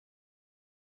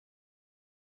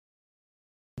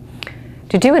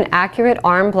To do an accurate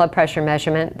arm blood pressure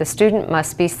measurement, the student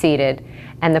must be seated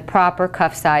and the proper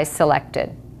cuff size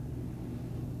selected.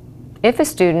 If a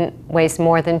student weighs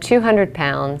more than 200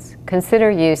 pounds, consider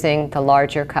using the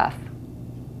larger cuff.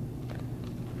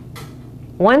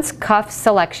 Once cuff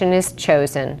selection is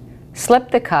chosen,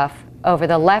 slip the cuff over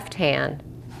the left hand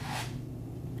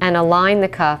and align the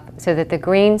cuff so that the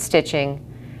green stitching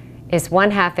is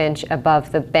 1/2 inch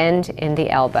above the bend in the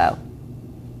elbow.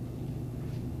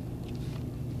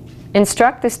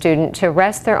 Instruct the student to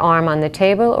rest their arm on the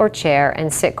table or chair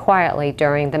and sit quietly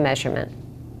during the measurement.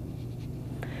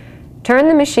 Turn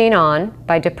the machine on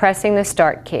by depressing the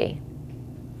start key.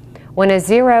 When a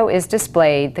 0 is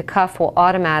displayed, the cuff will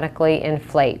automatically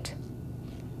inflate.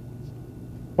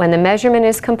 When the measurement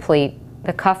is complete,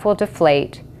 the cuff will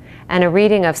deflate and a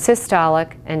reading of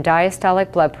systolic and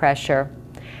diastolic blood pressure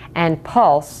and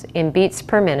pulse in beats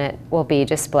per minute will be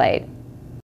displayed.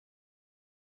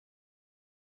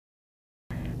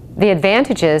 The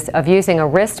advantages of using a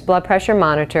wrist blood pressure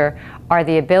monitor are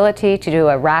the ability to do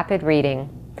a rapid reading,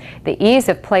 the ease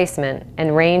of placement,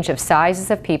 and range of sizes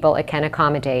of people it can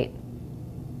accommodate.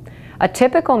 A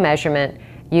typical measurement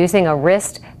using a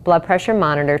wrist blood pressure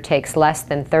monitor takes less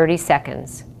than 30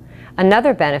 seconds.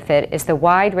 Another benefit is the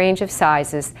wide range of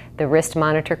sizes the wrist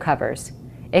monitor covers.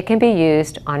 It can be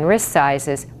used on wrist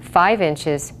sizes 5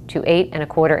 inches to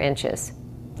 8¼ inches.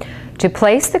 To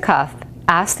place the cuff,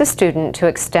 ask the student to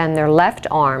extend their left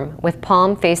arm with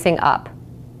palm facing up.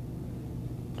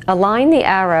 Align the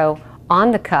arrow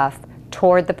on the cuff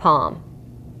toward the palm.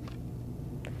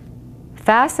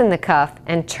 Fasten the cuff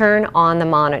and turn on the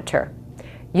monitor.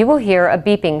 You will hear a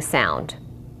beeping sound.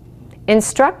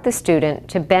 Instruct the student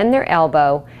to bend their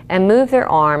elbow and move their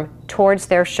arm towards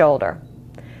their shoulder.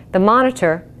 The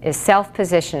monitor is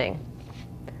self-positioning.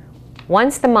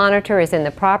 Once the monitor is in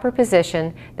the proper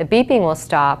position, the beeping will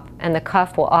stop and the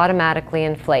cuff will automatically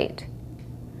inflate.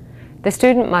 The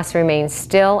student must remain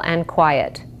still and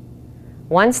quiet.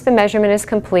 Once the measurement is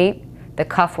complete, the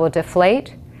cuff will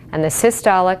deflate and the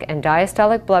systolic and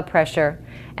diastolic blood pressure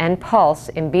and pulse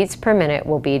in beats per minute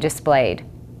will be displayed.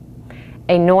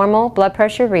 A normal blood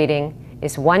pressure reading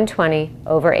is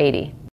 120/80.